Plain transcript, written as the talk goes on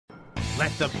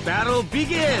Let the battle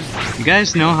begin! You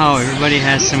guys know how everybody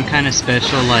has some kind of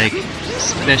special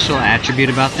attribute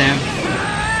about them?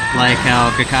 Like how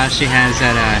Kakashi has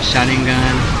that shotting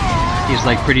gun. He's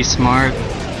like pretty smart.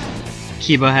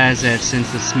 Kiba has that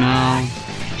sense of smell.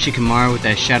 Shikamaru with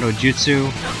that shadow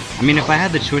jutsu. I mean, if I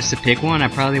had the choice to pick one, I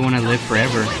probably want to live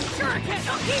forever.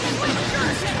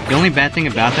 The only bad thing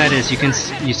about that is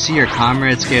you see your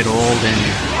comrades get old and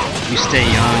you stay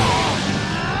young.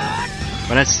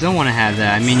 But I still want to have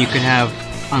that. I mean, you could have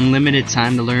unlimited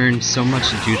time to learn so much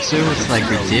jutsu. It's like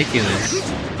ridiculous.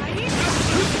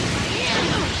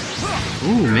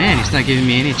 Ooh, man, he's not giving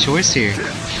me any choice here.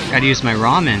 Gotta use my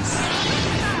ramen.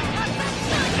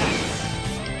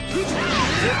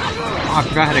 Oh, I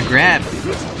forgot how to grab.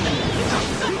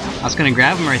 I was gonna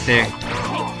grab him right there.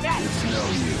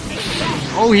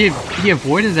 Oh, he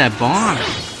avoided that bomb.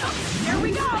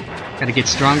 Gotta get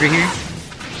stronger here.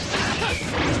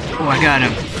 Oh, I got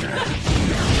him.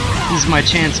 This is my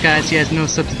chance, guys. He has no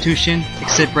substitution,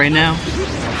 except right now.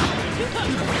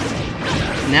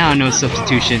 Now, no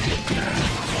substitution.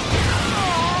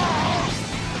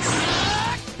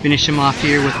 Finish him off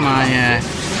here with my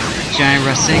giant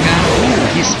Rasengan. Ooh,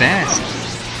 he's fast.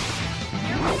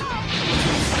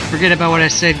 Forget about what I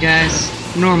said, guys.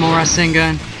 Normal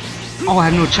Rasengan. Oh, I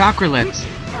have no chakra left.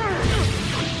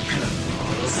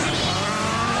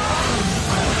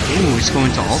 Ooh, he's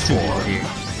going to ultimate here.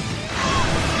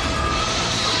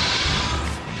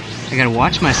 I gotta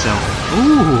watch myself.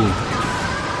 Ooh.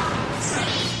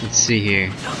 Let's see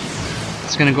here.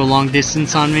 It's gonna go long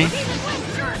distance on me.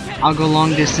 I'll go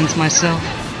long distance myself.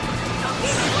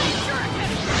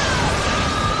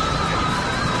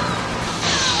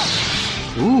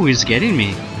 Ooh, he's getting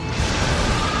me.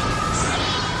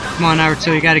 Come on,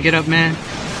 Naruto, you gotta get up, man.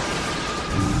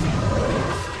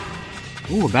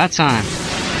 Ooh, about time.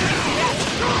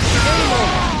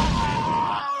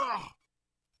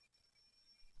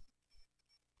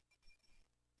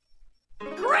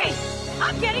 Great!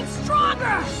 I'm getting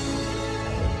stronger!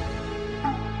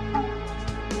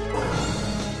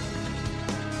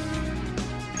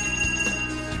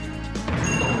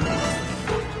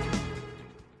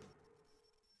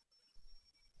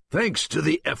 Thanks to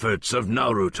the efforts of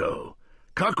Naruto,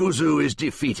 Kakuzu is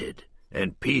defeated,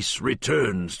 and peace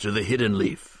returns to the Hidden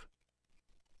Leaf.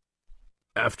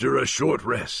 After a short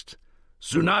rest,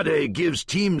 Tsunade gives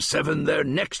Team 7 their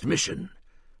next mission,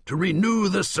 to renew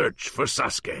the search for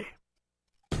Sasuke.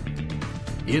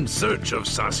 In search of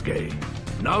Sasuke,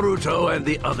 Naruto and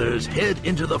the others head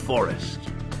into the forest,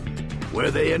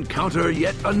 where they encounter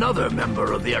yet another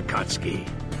member of the Akatsuki.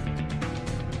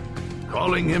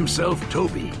 Calling himself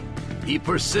Tobi, he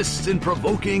persists in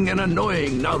provoking and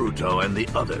annoying Naruto and the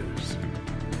others.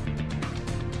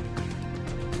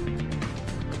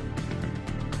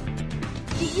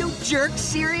 Do you jerks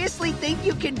seriously think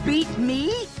you can beat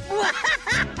me?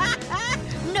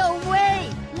 No way!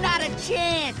 Not a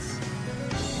chance!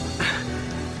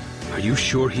 Are you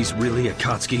sure he's really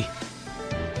Akatsuki?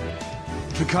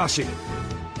 Kakashi.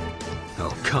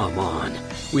 Oh, come on.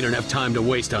 We don't have time to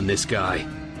waste on this guy.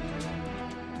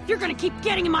 If you're gonna keep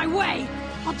getting in my way,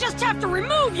 I'll just have to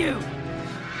remove you!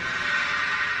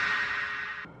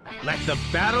 Let the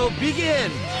battle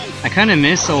begin! I kinda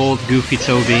miss old goofy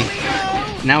Tobi.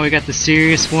 Now we got the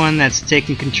serious one that's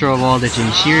taking control of all the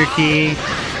Jinchuriki,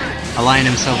 aligning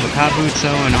himself with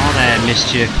Kabuto and all that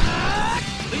mischief.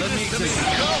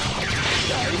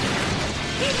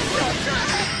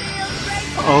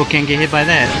 Uh oh, can't get hit by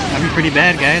that. That'd be pretty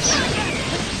bad, guys.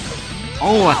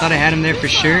 Oh, I thought I had him there for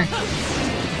sure.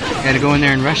 Gotta go in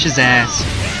there and rush his ass.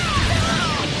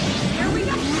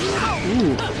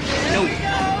 Ooh. No.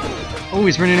 Oh,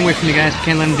 he's running away from you guys.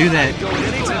 Can't let him do that.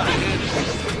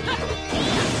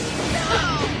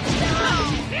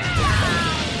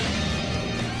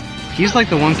 He's like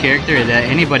the one character that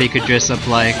anybody could dress up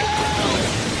like.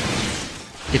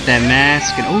 Get that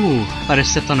mask and ooh, I thought I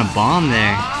stepped on a bomb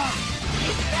there.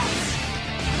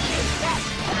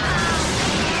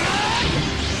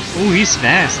 Ooh, he's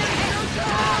fast.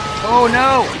 Oh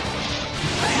no!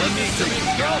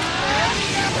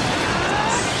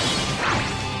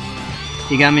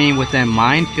 He got me with that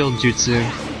minefield jutsu.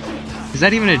 Is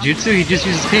that even a jutsu? He just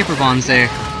uses paper bombs there.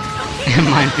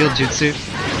 Minefield jutsu.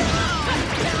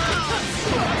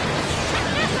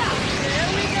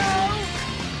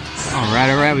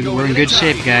 Alright, we're in good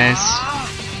shape, guys.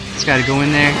 Just gotta go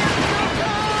in there.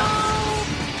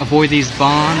 Avoid these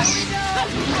bombs.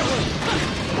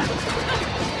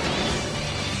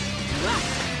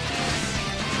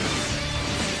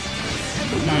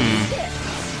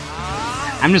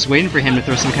 I'm just waiting for him to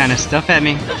throw some kind of stuff at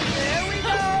me.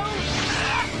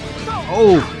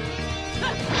 Oh!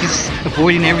 He's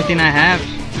avoiding everything I have.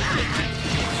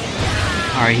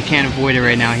 Alright, he can't avoid it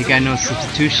right now. He got no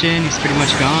substitution. He's pretty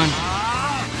much gone.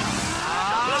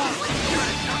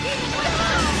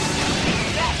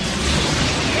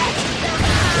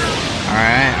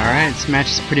 Alright, this match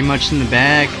is pretty much in the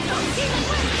bag.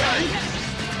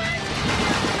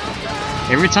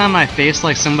 Every time I face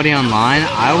like somebody online,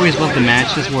 I always love the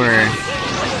matches where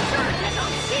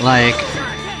like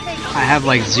I have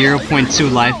like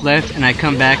 0.2 life left and I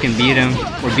come back and beat him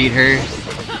or beat her,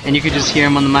 and you could just hear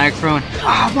him on the microphone.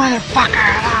 Oh,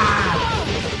 motherfucker!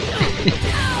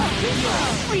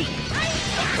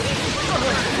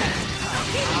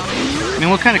 Man,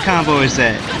 what kind of combo is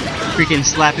that? Freaking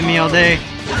slapping me all day?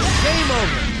 Game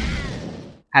over.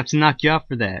 Have to knock you off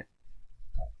for that.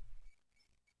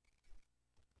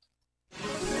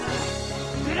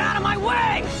 Get out of my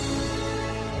way!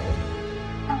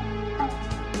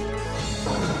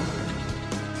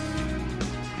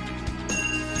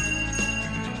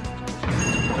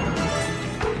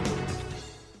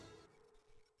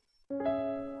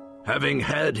 Having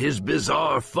had his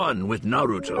bizarre fun with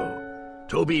Naruto,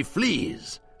 Toby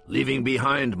flees, leaving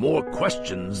behind more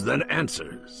questions than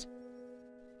answers.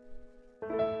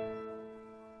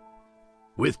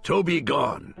 With Toby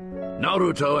gone,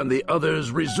 Naruto and the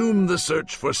others resume the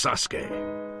search for Sasuke.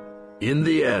 In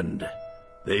the end,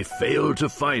 they fail to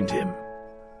find him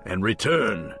and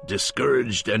return,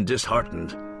 discouraged and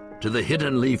disheartened, to the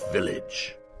Hidden Leaf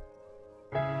Village.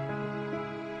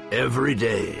 Every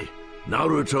day,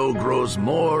 Naruto grows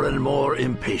more and more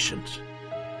impatient.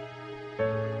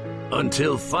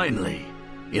 Until finally,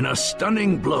 in a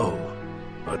stunning blow,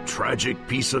 a tragic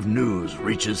piece of news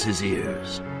reaches his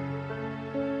ears.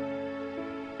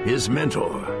 His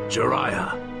mentor,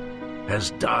 Jiraiya,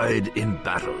 has died in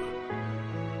battle.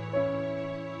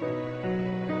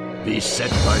 Beset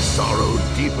by sorrow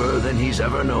deeper than he's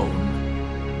ever known,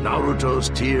 Naruto's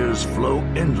tears flow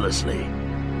endlessly,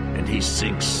 and he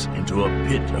sinks into a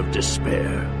pit of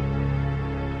despair.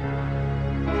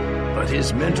 But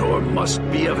his mentor must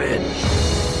be avenged.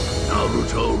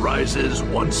 Naruto rises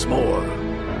once more.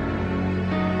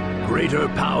 Greater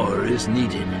power is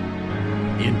needed.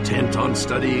 Intent on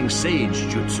studying Sage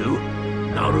Jutsu,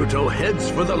 Naruto heads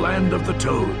for the land of the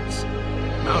Toads,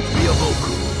 Mount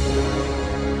Myoboku.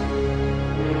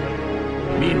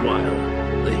 Meanwhile,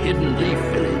 the Hidden Leaf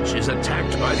Village is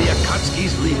attacked by the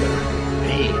Akatsuki's leader,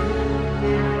 Pain.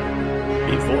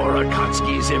 Before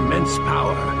Akatsuki's immense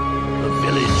power, the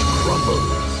village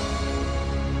crumbles.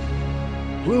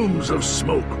 Plumes of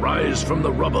smoke rise from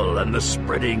the rubble and the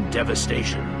spreading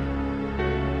devastation.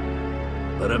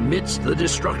 But amidst the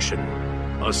destruction,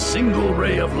 a single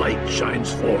ray of light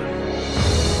shines forth.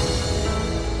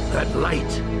 That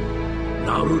light,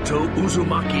 Naruto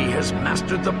Uzumaki has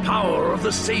mastered the power of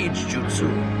the Sage Jutsu.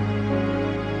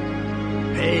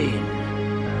 Pain.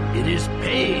 It is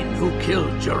Pain who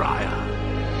killed Jiraiya.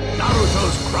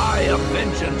 Naruto's cry of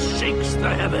vengeance shakes the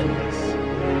heavens.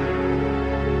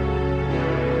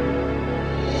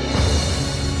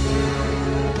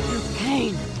 You're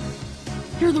Pain.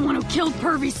 You're the one who killed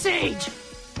Pervy Sage.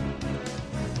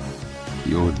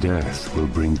 Your death will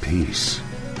bring peace.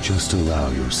 Just allow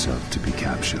yourself to be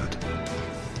captured.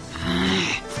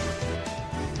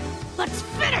 Let's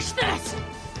finish this!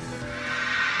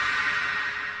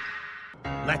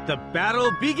 Let the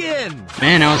battle begin!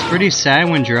 Man, I was pretty sad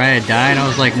when Jiraiya died. I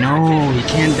was like, no, he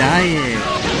can't die yet.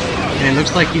 And it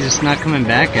looks like he's just not coming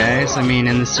back, guys. I mean,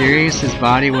 in the series, his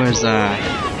body was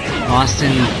lost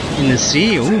in the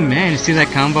sea. Oh man, you see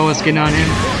that combo was getting on him?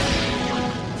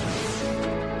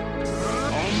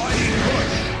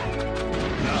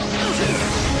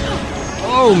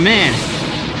 Oh man!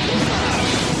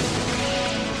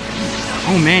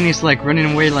 Oh man, he's like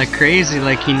running away like crazy,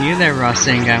 like he knew that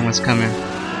Rasengan was coming.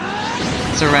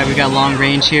 It's alright, we got long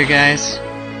range here, guys.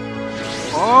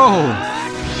 Oh!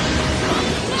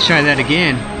 Let's try that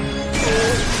again.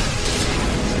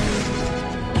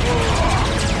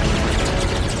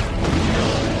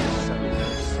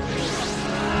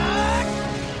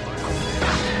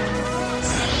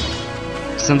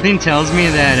 Something tells me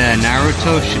that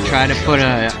Naruto should try to put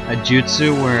a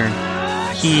jutsu where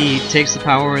he takes the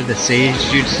power of the Sage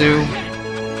Jutsu,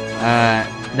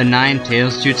 the Nine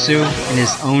Tails Jutsu, in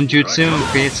his own jutsu and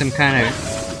create some kind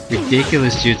of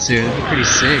ridiculous jutsu. That'd be pretty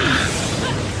sick.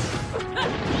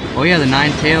 Oh yeah, the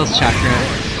Nine Tails chakra,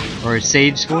 or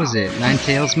Sage, what was it? Nine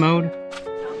Tails mode?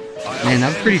 Man,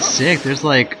 that'd be pretty sick. There's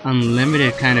like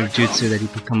unlimited kind of jutsu that he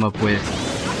could come up with.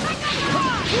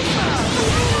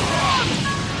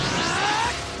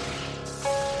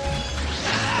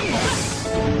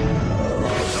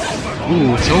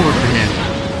 Ooh, it's over for him.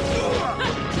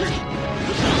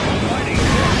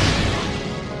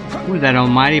 that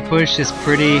almighty push is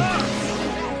pretty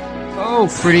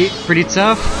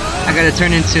tough. I gotta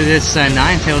turn into this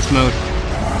Ninetales mode.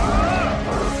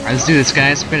 Alright, let's do this,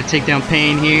 guys. We gotta take down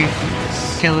Pain here.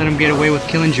 Can't let him get away with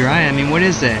killing Jiraiya. I mean, what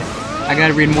is that? I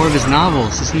gotta read more of his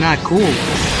novels. It's not cool.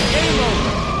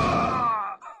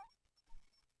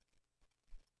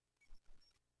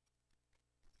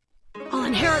 I'll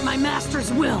inherit my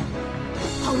master's will.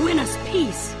 I'll win us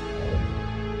peace.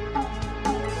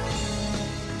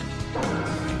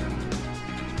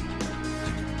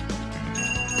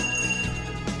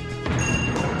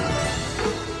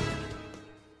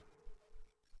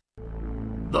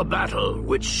 The battle,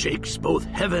 which shakes both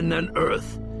heaven and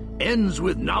earth, ends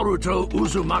with Naruto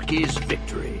Uzumaki's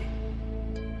victory.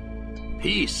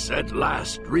 Peace at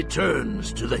last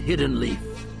returns to the Hidden Leaf.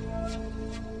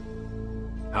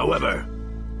 However,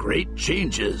 great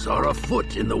changes are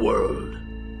afoot in the world.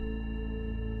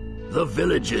 The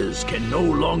villages can no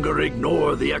longer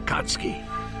ignore the Akatsuki,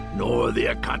 nor the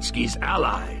Akatsuki's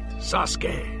ally,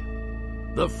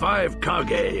 Sasuke. The 5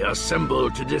 Kage assemble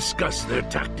to discuss their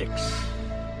tactics.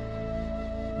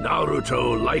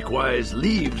 Naruto likewise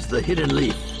leaves the Hidden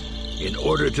Leaf in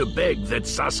order to beg that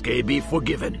Sasuke be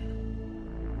forgiven.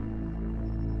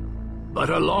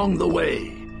 But along the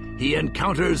way, he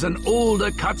encounters an old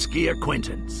Akatsuki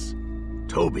acquaintance,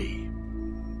 Tobi.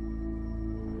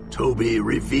 Tobi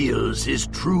reveals his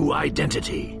true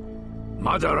identity,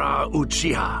 Madara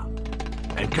Uchiha,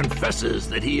 and confesses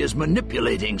that he is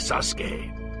manipulating Sasuke.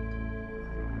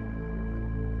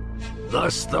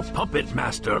 Thus, the puppet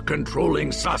master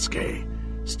controlling Sasuke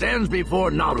stands before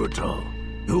Naruto,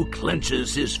 who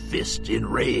clenches his fist in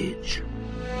rage.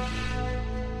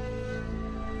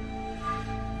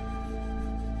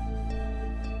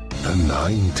 The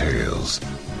Ninetales.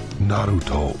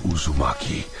 Naruto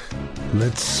Uzumaki.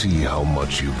 Let's see how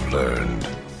much you've learned.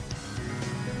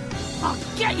 I'll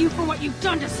get you for what you've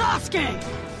done to Sasuke!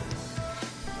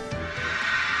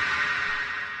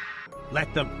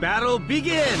 Let the battle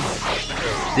begin!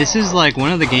 This is like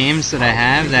one of the games that I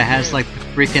have that has like the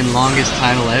freaking longest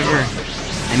title ever.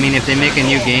 I mean, if they make a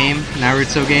new game,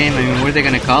 Naruto game, I mean, what are they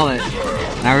gonna call it?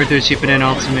 Naruto Shippuden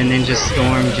Ultimate Ninja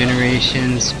Storm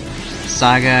Generations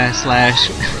Saga /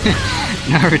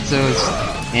 Naruto's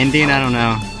ending? I don't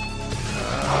know.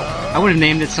 I would have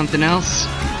named it something else.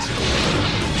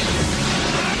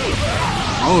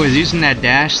 Oh, he's using that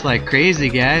dash like crazy,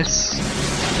 guys.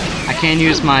 I can't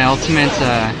use my ultimate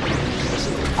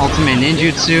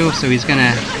ninjutsu, so he's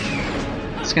gonna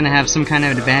have some kind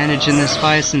of advantage in this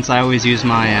fight since I always use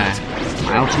my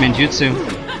ultimate jutsu.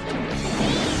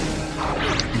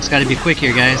 Just gotta be quick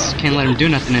here, guys. Can't let him do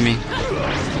nothing to me.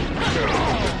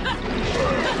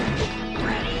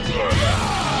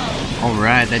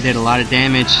 Alright, that did a lot of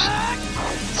damage.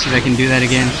 Let's see if I can do that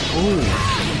again.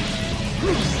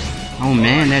 Oh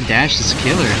man, that dash is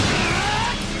killer.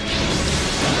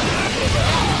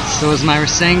 So is my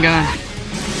Rasengan.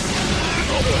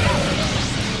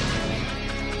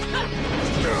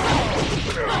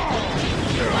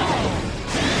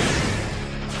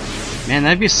 Man,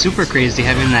 that'd be super crazy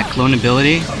having that clone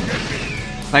ability.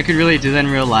 If I could really do that in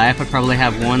real life, I'd probably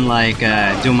have one like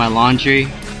doing my laundry,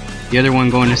 the other one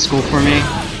going to school for me,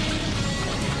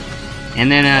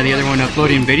 and then the other one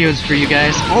uploading videos for you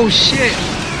guys. Oh shit!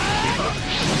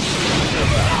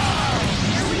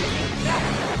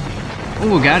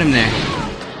 Oh, got him there.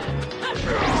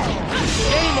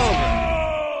 Game over!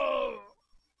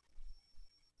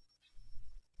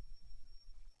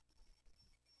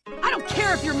 I don't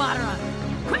care if you're Madara!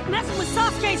 Quit messing with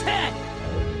Sasuke's head!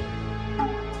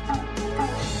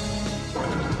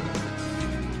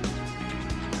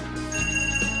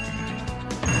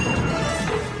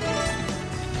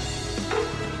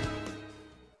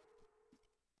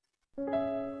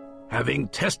 Having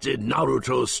tested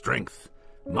Naruto's strength,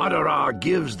 Madara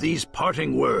gives these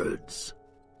parting words.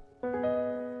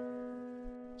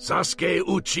 Sasuke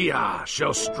Uchiha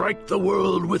shall strike the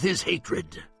world with his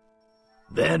hatred.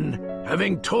 Then,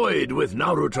 having toyed with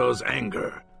Naruto's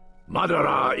anger,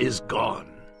 Madara is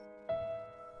gone.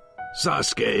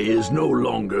 Sasuke is no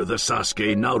longer the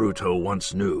Sasuke Naruto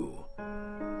once knew.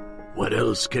 What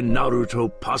else can Naruto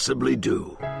possibly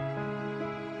do?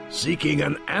 Seeking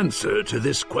an answer to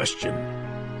this question,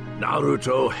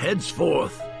 Naruto heads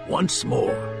forth once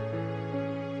more.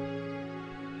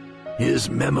 His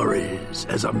memories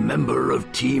as a member of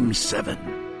Team 7.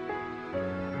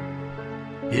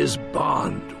 His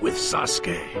bond with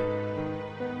Sasuke.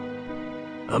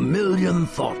 A million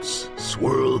thoughts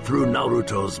swirl through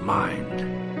Naruto's mind.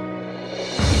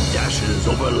 He dashes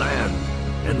over land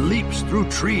and leaps through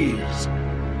trees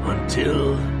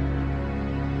until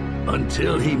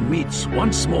until he meets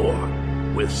once more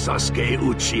with Sasuke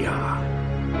Uchiha.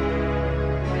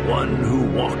 One who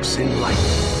walks in light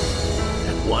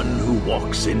and one who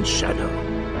walks in shadow.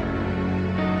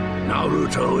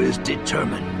 Naruto is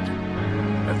determined,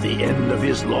 at the end of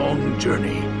his long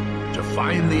journey, to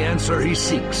find the answer he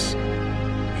seeks.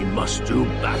 He must do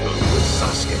battle with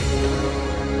Sasuke.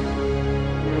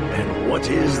 And what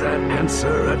is that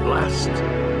answer at last?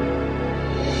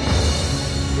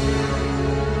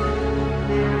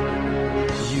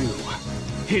 You,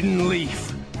 Hidden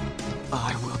Leaf.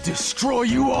 I will destroy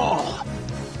you all.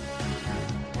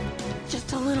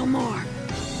 Just a little more,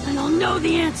 and I'll know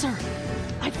the answer.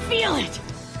 I feel it.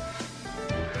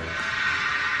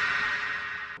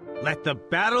 Let the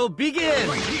battle begin!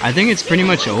 I think it's pretty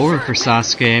much over for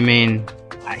Sasuke. I mean,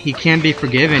 he can't be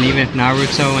forgiven even if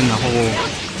Naruto and the whole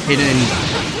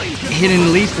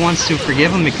Hidden Leaf wants to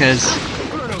forgive him because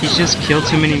he's just killed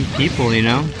too many people, you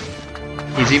know?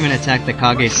 He's even attacked the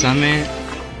Kage Summit.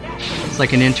 It's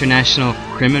like an international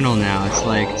criminal now. It's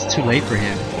like, it's too late for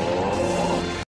him.